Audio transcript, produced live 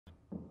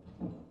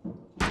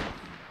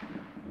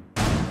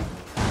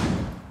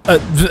What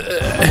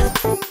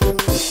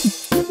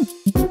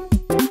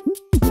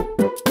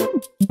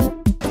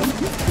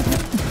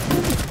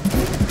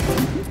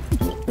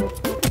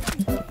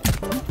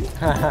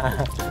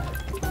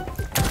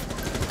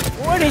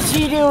is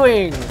he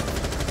doing?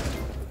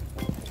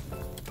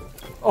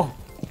 Oh,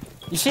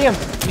 you see him?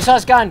 You saw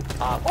his gun.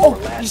 Oh,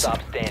 he's...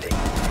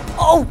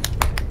 Oh!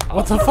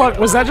 What the fuck?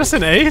 Was that just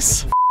an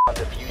ace?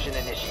 Diffusion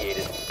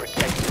initiated.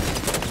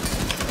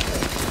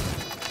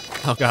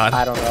 Oh god.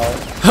 I don't know.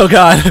 Oh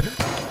god.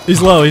 He's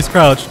low, he's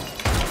crouched.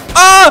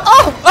 Ah!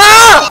 Oh!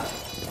 Ah!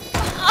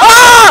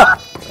 Ah!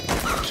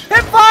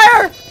 Hip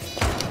fire!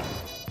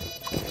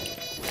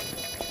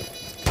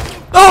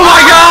 Oh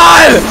my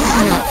god!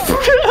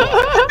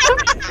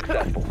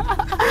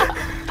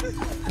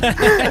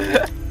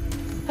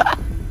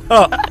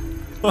 Oh.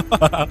 What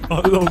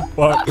the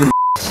fuck?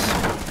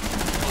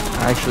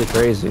 Actually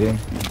crazy.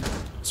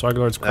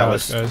 Swaglord's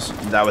crouched, guys.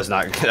 That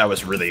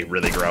was really,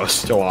 really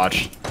gross to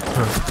watch.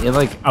 Yeah,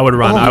 like I would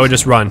run. I would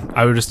just run.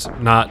 I would just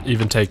not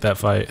even take that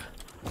fight.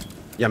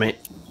 Yeah, mate.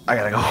 I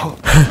gotta go.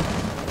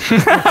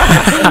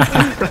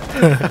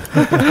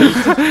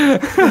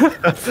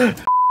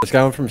 This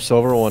guy went from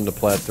silver 1 to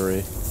plat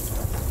 3.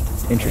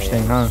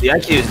 interesting, huh? The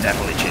IQ is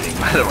definitely cheating,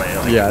 by the way.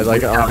 Like, Yeah,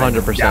 like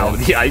 100%. Yeah,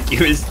 the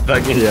IQ is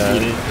fucking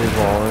cheating. He's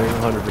walling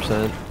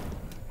 100%.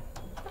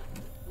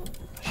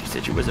 She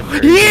said she was a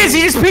very... He is!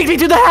 He just picked me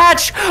through the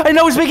hatch! I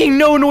know he's making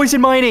no noise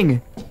in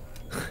mining!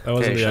 That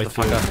wasn't the shut IQ. the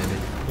fuck up, baby.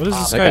 What is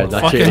this That guy guy's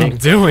not fucking cheating.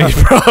 doing,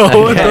 bro?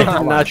 What the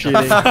I'm not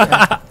cheating.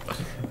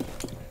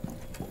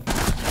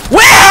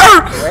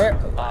 Where?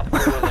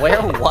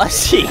 Where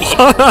was he?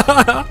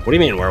 What do you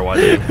mean, where was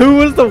he? Who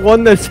was the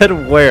one that said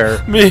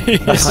where? Me.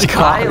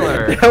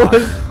 Tyler. That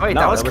was... Wait,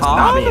 No, that was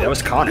not me. Colin? That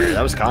was Connor.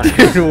 That was Connor.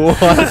 Dude,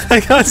 what? I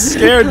got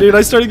scared, dude.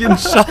 I started getting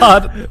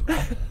shot.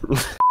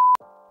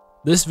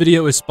 This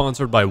video is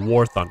sponsored by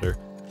War Thunder.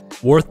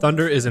 War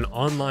Thunder is an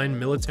online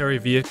military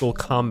vehicle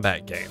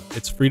combat game.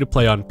 It's free to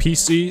play on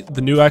PC,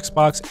 the new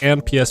Xbox,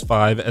 and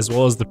PS5, as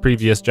well as the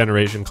previous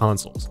generation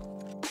consoles.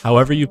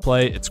 However you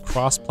play, it's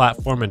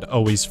cross-platform and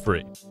always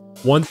free.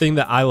 One thing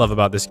that I love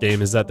about this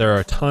game is that there are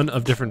a ton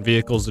of different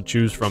vehicles to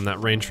choose from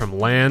that range from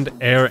land,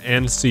 air,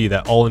 and sea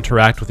that all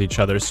interact with each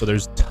other, so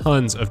there's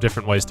tons of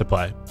different ways to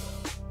play.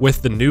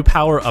 With the new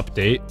power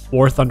update,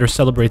 War Thunder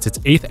celebrates its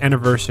 8th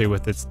anniversary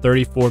with its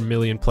 34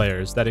 million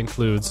players. That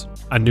includes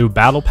a new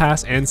battle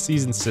pass and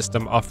season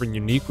system offering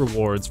unique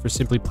rewards for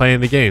simply playing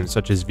the game,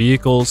 such as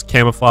vehicles,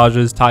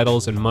 camouflages,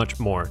 titles, and much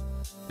more.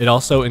 It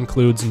also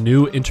includes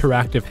new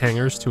interactive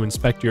hangars to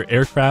inspect your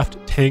aircraft,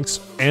 tanks,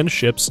 and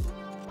ships,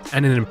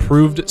 and an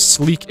improved,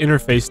 sleek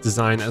interface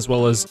design, as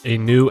well as a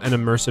new and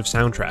immersive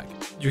soundtrack.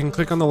 You can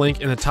click on the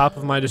link in the top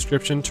of my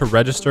description to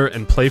register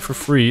and play for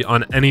free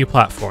on any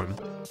platform.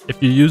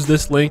 If you use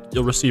this link,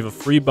 you'll receive a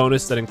free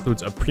bonus that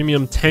includes a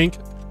premium tank,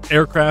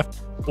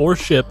 aircraft, or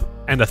ship,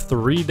 and a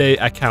 3-day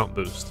account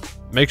boost.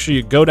 Make sure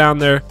you go down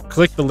there,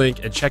 click the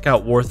link, and check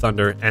out War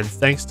Thunder, and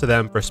thanks to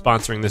them for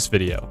sponsoring this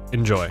video.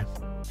 Enjoy.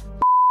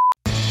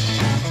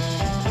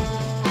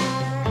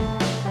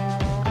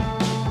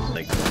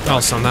 Oh,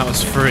 son, that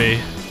was free.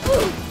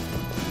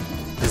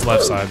 His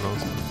left side,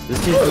 most. This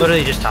dude's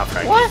literally just top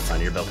frag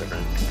on your build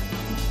different.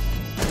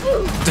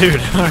 Dude,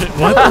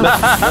 what the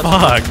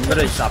fuck?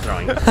 Literally stop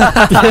throwing.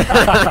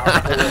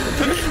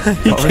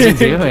 What was he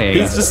doing?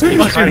 He's just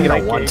He's trying to get a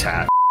fucking one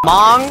tap.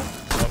 Mong?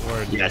 What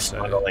word did you Yes, say?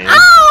 Mongolian.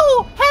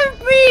 Ow! Help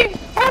me!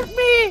 Help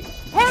me!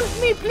 Help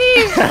me,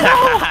 please!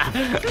 No!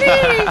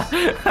 Please!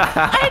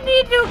 I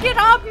need to get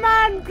up,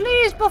 man!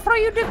 Please, before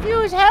you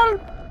defuse,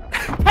 help!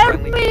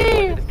 Help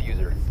me!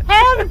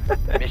 Help!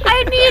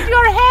 I need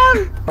your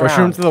help! Push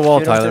him to the wall,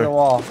 Shoot him Tyler. through the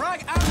wall.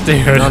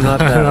 Dude, No, not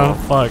that oh, one.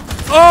 fuck.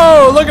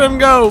 Oh, look at him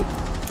go!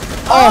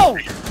 Oh!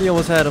 He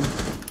almost had him.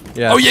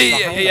 Yeah. Oh,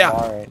 yeah.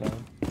 All right, now.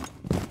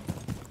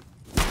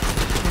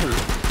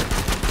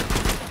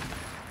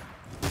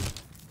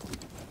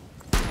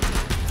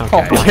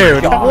 Okay.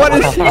 Dude, what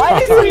is he? Why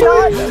is he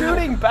not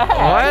shooting back?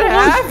 What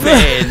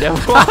happened?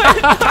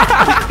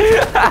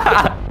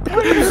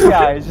 This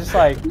guy is just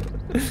like...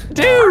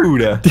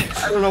 Dude! I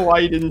don't know why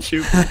you didn't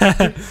shoot.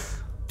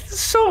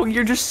 So,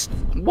 you're just...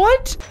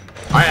 What?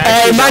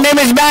 Hey, my name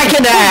is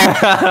Macadam!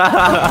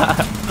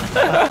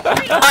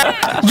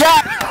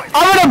 Yeah,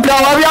 I'm gonna blow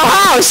up your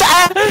house!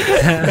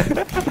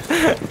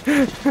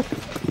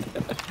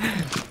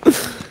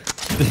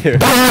 Dude.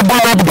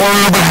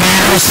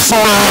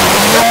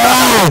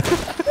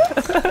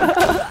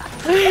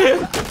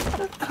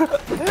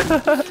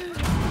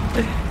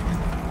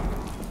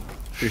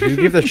 Dude, you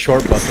give the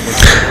short bus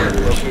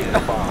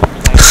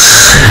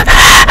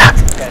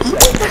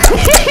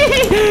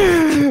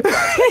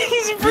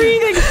He's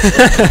breathing!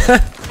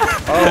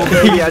 Oh,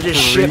 baby, I just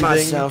shit Breathing.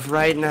 myself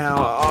right now.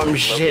 Oh, I'm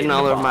shitting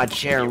all over my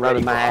chair and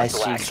rubbing my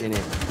ass cheeks in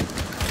it.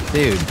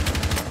 Dude.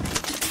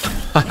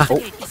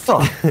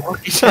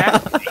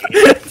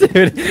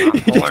 Dude, you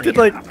just did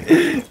like,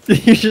 you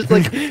just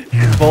like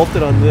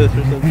vaulted on this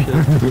or some shit.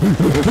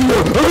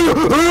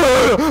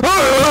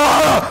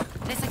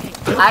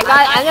 I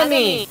got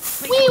enemy!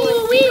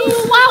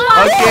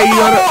 Okay, you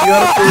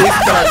gotta police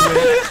car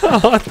me.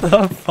 What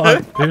the fuck,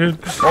 dude?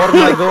 Oh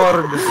my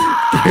god.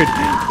 Dude,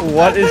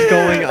 what is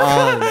going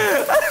on?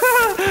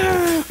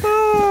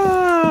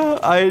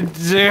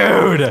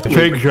 Dude.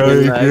 Big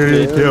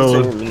guy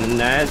killed.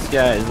 Nice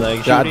guys,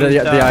 like Yeah, the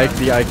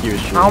IQ is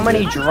shooting. How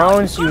many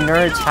drones do you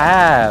nerds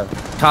have?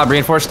 Cobb,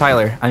 reinforce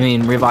Tyler. I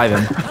mean, revive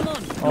him.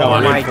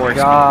 Oh my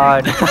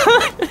god.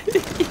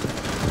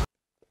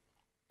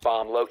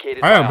 Bomb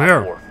located. I am by Op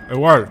here. 4. It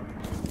worked.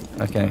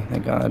 Okay,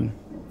 thank God.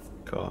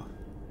 Cool.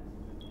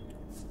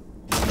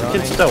 You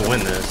can still win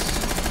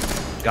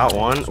this. Got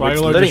one.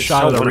 Swagler just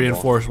shot at a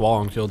reinforced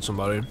wall and killed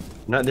somebody.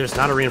 No, there's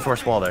not a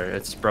reinforced wall there.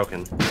 It's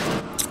broken.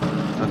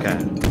 Okay.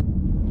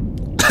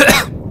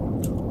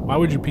 Why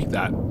would you peek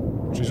that?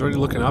 She's already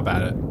looking up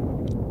at it.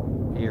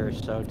 You're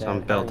so dead. So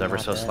I'm built ever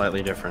so Not dead.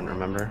 slightly different,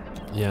 remember?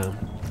 Yeah.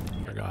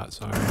 Forgot,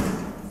 sorry.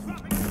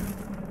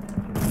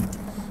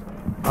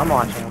 I'm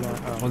watching. I'm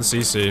watching. One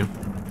CC.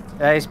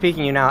 He's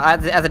peeking you now.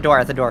 At the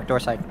door, door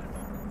side.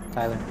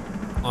 Tyler.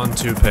 On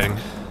 2 ping.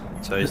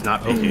 So he's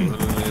not peeking.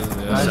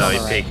 Yeah. So he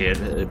Alright. peeked it.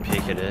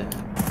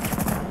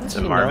 It's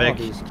a You know all Marvick.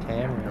 these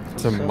cameras.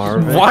 It's a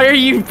Marvick. Why are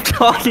you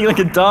talking like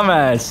a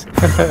dumbass?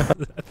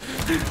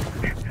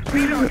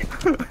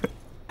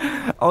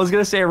 I was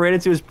gonna say I ran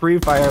into his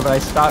pre-fire, but I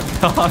stopped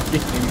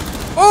talking.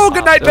 Oh,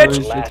 good night, So bitch!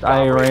 it's Last just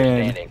I operator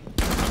ran. standing.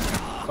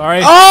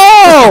 Sorry.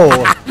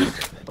 Oh!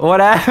 What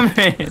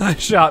happened? I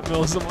shot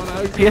Milsom on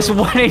out. He has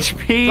 1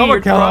 HP. Oh my You're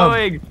God.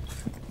 throwing.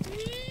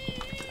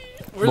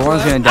 Where's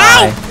Lauren's that? gonna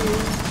die.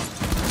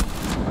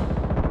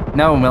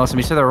 No, Milsom,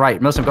 you to the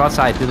right. Milsom, go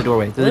outside through the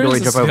doorway. Through the Where doorway,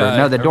 is jump this over. guy?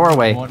 No, the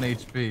doorway. 1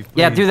 HP.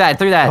 Yeah, please. through that,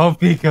 through that. Don't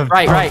peek him.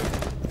 Right, right.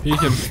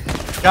 Peek him.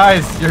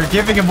 Guys, you're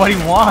giving him what he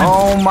wants.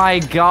 Oh my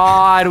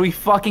God, we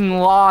fucking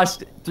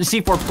lost.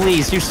 C4,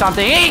 please do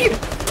something.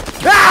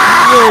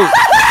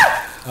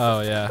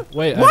 Oh, yeah.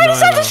 Wait, Why I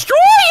does know, that I know. destroy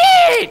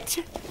it?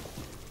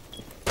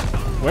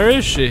 Where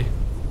is she?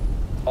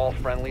 All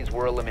friendlies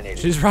were eliminated.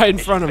 She's right in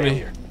Mission front of me.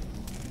 failure.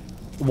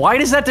 Why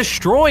does that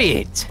destroy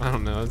it? I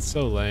don't know. It's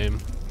so lame.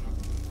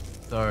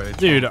 Sorry.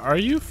 Dude, are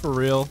you for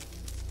real?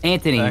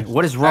 Anthony, Actually-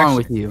 what is wrong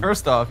with you?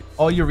 First off,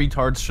 all you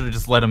retards should have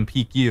just let him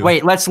peek you.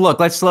 Wait, let's look.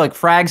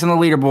 Frags on the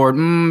leaderboard.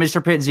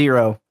 Mr. Pitt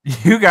 0.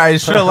 You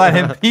guys should have let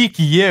him peek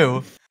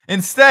you.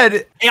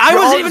 Instead, I you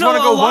was all even just wanna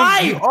go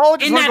alive you all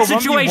just in wanna that go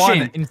 1v1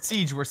 situation. In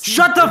Siege, where Siege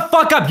Shut the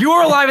fuck up. You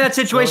were alive in that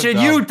situation and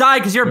you dumb. died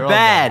because you're You're all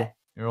bad.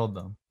 You're all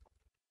dumb.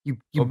 You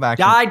Go back.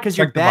 died because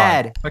you're Check the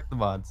bad. VODs. Check the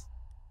VODs.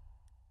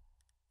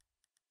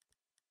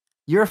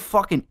 You're a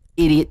fucking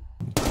idiot.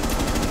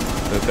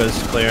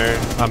 Luca's clear.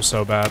 I'm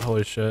so bad.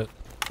 Holy shit.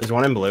 There's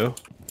one in blue.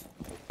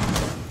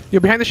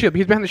 You're behind the shield.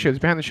 He's behind the shield.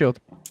 He's behind the shield.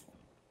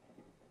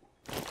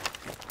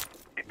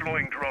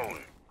 Throwing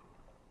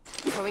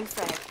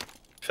frag.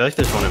 I feel like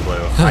there's one in blue.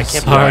 I can't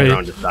believe Sorry. my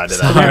drone decided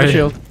Still behind Sorry. the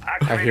shield.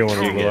 I hear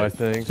one of blue, I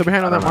think. Still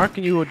behind on I that don't know. mark.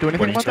 Can you do What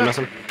anything did you about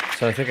say, that? Nelson?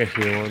 So I think I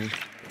hear one.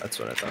 That's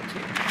what I thought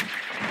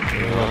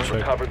too. I'll check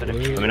Recover the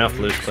blue. diffuser. Let me know if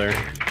blue's clear.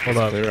 Hold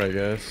up. Clear, I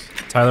guess.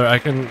 Tyler, I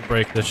can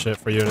break this shit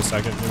for you in a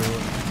second.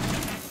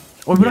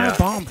 Oh, we don't Yeah. have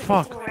bomb.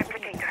 Fuck.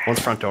 One's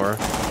front door.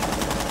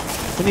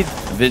 We need.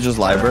 Vigil's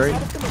library.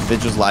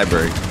 Vigil's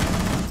library.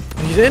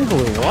 He's in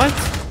blue. What?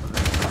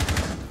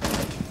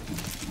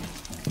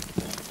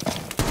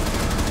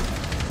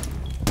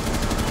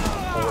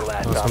 Four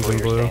last Oh, something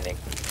operator blue. standing.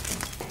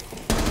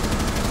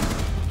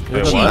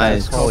 Wait, Jeez. what?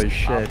 Nice. Holy Op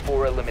shit.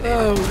 4 eliminated.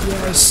 Oh, Friendly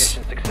yes.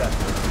 Mission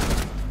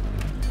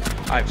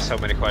successful. I have so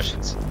many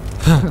questions.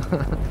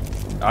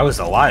 I was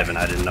alive and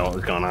I didn't know what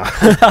was going on.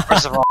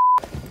 First of all,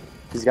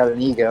 He's got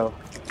an ego.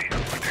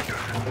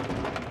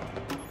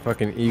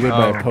 Fucking egoed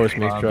by a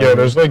Postmates driver. Yeah,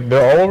 there's like,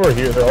 they're all over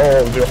here.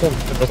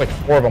 There's like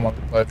 4 of them on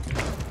the side.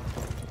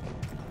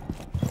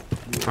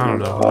 I don't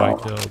know who I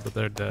killed, but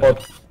they're dead.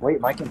 What? Wait,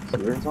 my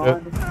computer's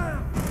on?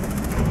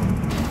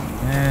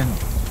 Man,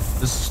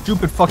 this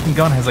stupid fucking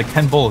gun has like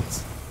 10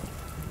 bullets.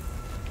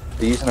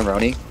 Are you using a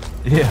Roni?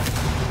 Yeah.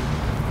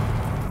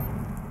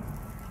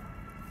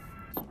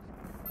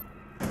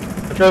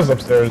 The guy's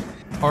upstairs.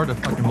 Hard to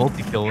fucking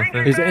multi-kill with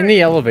it. He's in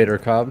the elevator,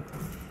 Cobb.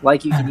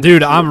 Like you can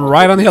Dude, I'm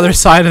right on the other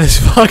side of this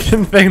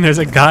fucking thing. There's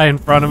a guy in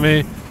front of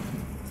me.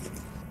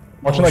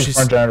 Watching like she's-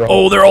 front general.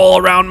 Oh, they're all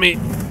around me.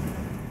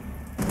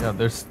 Yeah,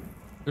 there's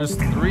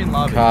 3 in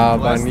lobby. Cobb,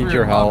 The last I need 3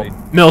 your are help. lobby.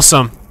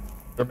 Milsom,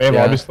 They're main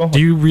Yeah. lobby still. do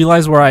you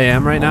realize where I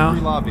am right All now?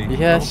 3 lobby.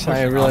 Yes, Don't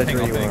push I it. realize I'll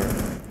where ping, you I'll are. ping.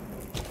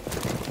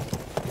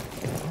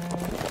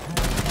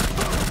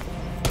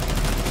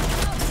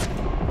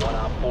 One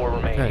op 4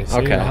 remaining. Okay, see,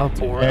 Okay. I helped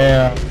you. 4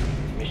 Yeah.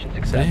 mission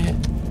successful.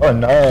 Oh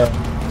no.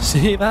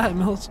 See that,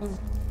 Milsom?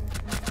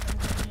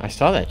 I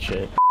saw that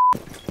shit.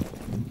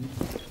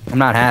 I'm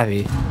not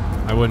happy.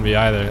 I wouldn't be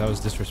either. That was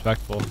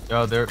disrespectful.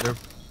 Yo, they're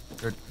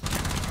They're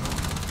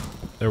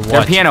They're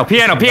what? piano.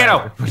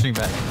 They're pushing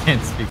back. I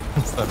can't speak.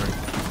 I'm stuttering.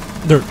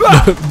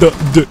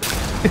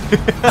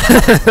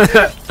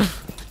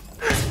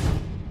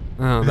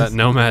 Oh, that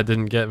nomad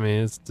didn't get me.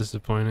 It's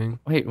disappointing.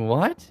 Wait,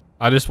 what?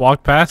 I just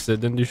walked past it.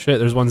 Didn't do shit.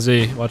 There's one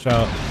Z. Watch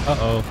out.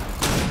 Uh-oh.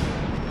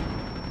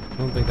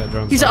 don't think that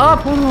drone's He's coming.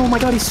 up! Oh my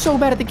god, he's so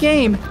bad at the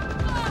game!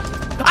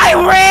 I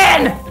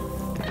ran!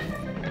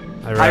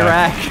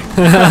 Iraq.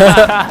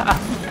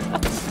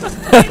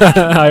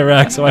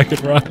 Iraq, so I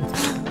could run.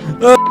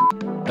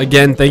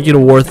 Again, thank you to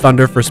War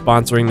Thunder for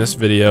sponsoring this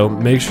video.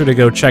 Make sure to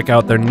go check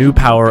out their new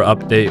power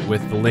update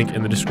with the link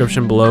in the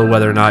description below,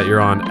 whether or not you're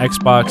on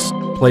Xbox,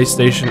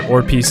 PlayStation,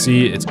 or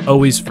PC. It's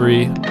always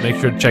free. Make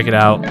sure to check it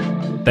out.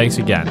 Thanks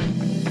again.